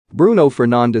Bruno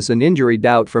Fernandes an injury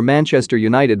doubt for Manchester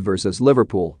United vs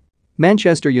Liverpool.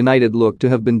 Manchester United look to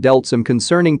have been dealt some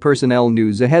concerning personnel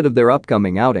news ahead of their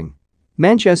upcoming outing.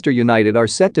 Manchester United are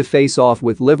set to face off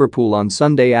with Liverpool on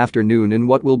Sunday afternoon in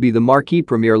what will be the marquee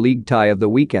Premier League tie of the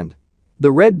weekend.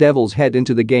 The Red Devils head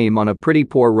into the game on a pretty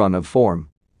poor run of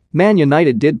form. Man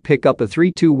United did pick up a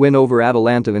 3-2 win over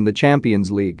Atalanta in the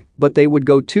Champions League, but they would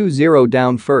go 2-0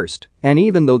 down first, and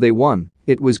even though they won,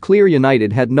 it was clear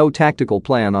United had no tactical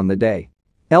plan on the day.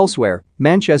 Elsewhere,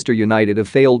 Manchester United have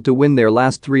failed to win their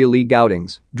last 3 league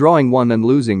outings, drawing 1 and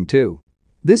losing 2.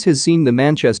 This has seen the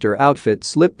Manchester outfit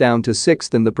slip down to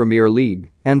 6th in the Premier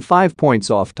League and 5 points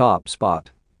off top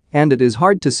spot. And it is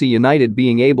hard to see United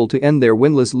being able to end their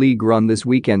winless league run this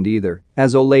weekend either,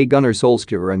 as Ole Gunnar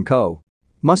Solskjaer and co.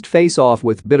 must face off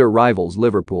with bitter rivals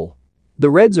Liverpool. The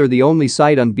Reds are the only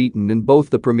side unbeaten in both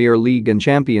the Premier League and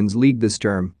Champions League this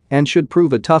term and should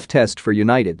prove a tough test for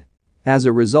United. As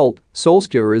a result,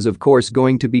 Solskjaer is of course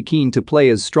going to be keen to play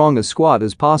as strong a squad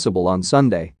as possible on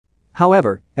Sunday.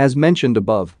 However, as mentioned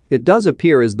above, it does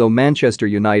appear as though Manchester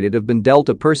United have been dealt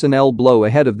a personnel blow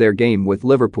ahead of their game with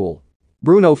Liverpool.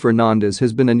 Bruno Fernandes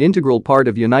has been an integral part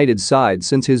of United's side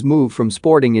since his move from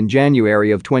Sporting in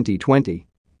January of 2020.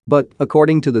 But,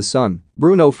 according to The Sun,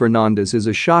 Bruno Fernandes is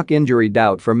a shock injury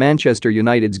doubt for Manchester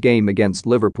United's game against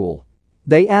Liverpool.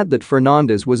 They add that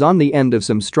Fernandes was on the end of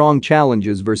some strong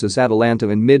challenges versus Atalanta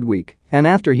in midweek, and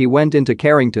after he went into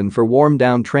Carrington for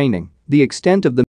warm-down training, the extent of the